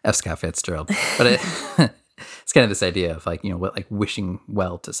F. Scott Fitzgerald, but it's kind of this idea of like, what, like wishing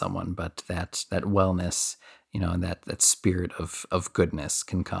well to someone, but that wellness, and that spirit of goodness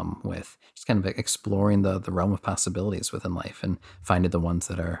can come with just kind of exploring the realm of possibilities within life and finding the ones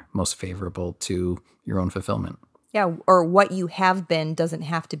that are most favorable to your own fulfillment. Yeah, or what you have been doesn't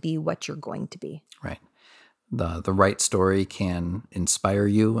have to be what you're going to be. Right. The right story can inspire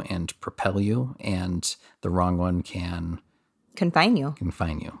you and propel you, and the wrong one can confine you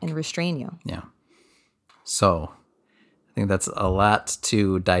and restrain you. Yeah. So I think that's a lot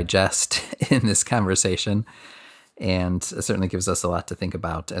to digest in this conversation, and it certainly gives us a lot to think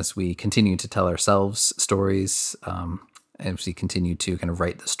about as we continue to tell ourselves stories, as we continue to kind of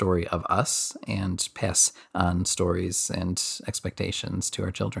write the story of us and pass on stories and expectations to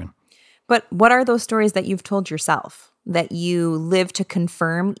our children. But what are those stories that you've told yourself that you live to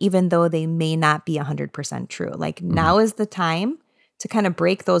confirm, even though they may not be 100% true? Like now is the time to kind of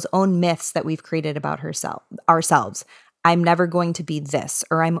break those own myths that we've created about ourselves. I'm never going to be this,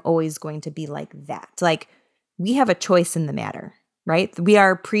 or I'm always going to be like that. Like we have a choice in the matter, right? We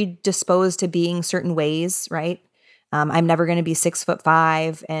are predisposed to being certain ways, right? I'm never going to be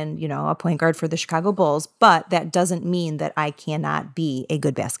 6'5" and, a point guard for the Chicago Bulls, but that doesn't mean that I cannot be a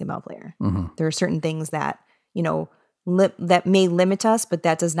good basketball player. There are certain things that, that may limit us, but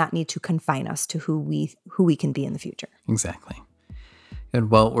that does not need to confine us to who we can be in the future. Exactly. Good.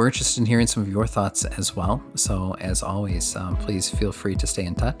 Well, we're interested in hearing some of your thoughts as well. So as always, please feel free to stay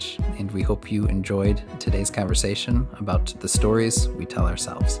in touch. And we hope you enjoyed today's conversation about the stories we tell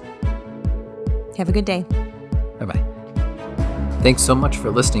ourselves. Have a good day. Bye-bye. Thanks so much for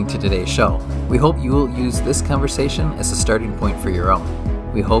listening to today's show. We hope you will use this conversation as a starting point for your own.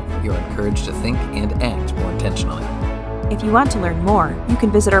 We hope you're encouraged to think and act more intentionally. If you want to learn more, you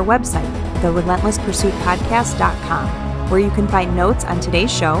can visit our website, therelentlesspursuitpodcast.com. where you can find notes on today's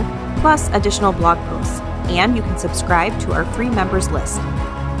show, plus additional blog posts, and you can subscribe to our free members list.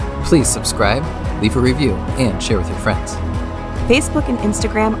 Please subscribe, leave a review, and share with your friends. Facebook and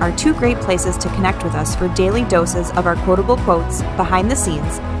Instagram are two great places to connect with us for daily doses of our quotable quotes, behind the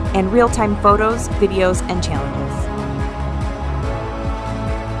scenes, and real-time photos, videos, and challenges.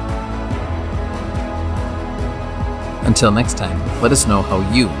 Until next time, let us know how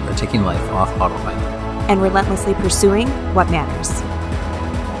you are taking life off autopilot and relentlessly pursuing what matters.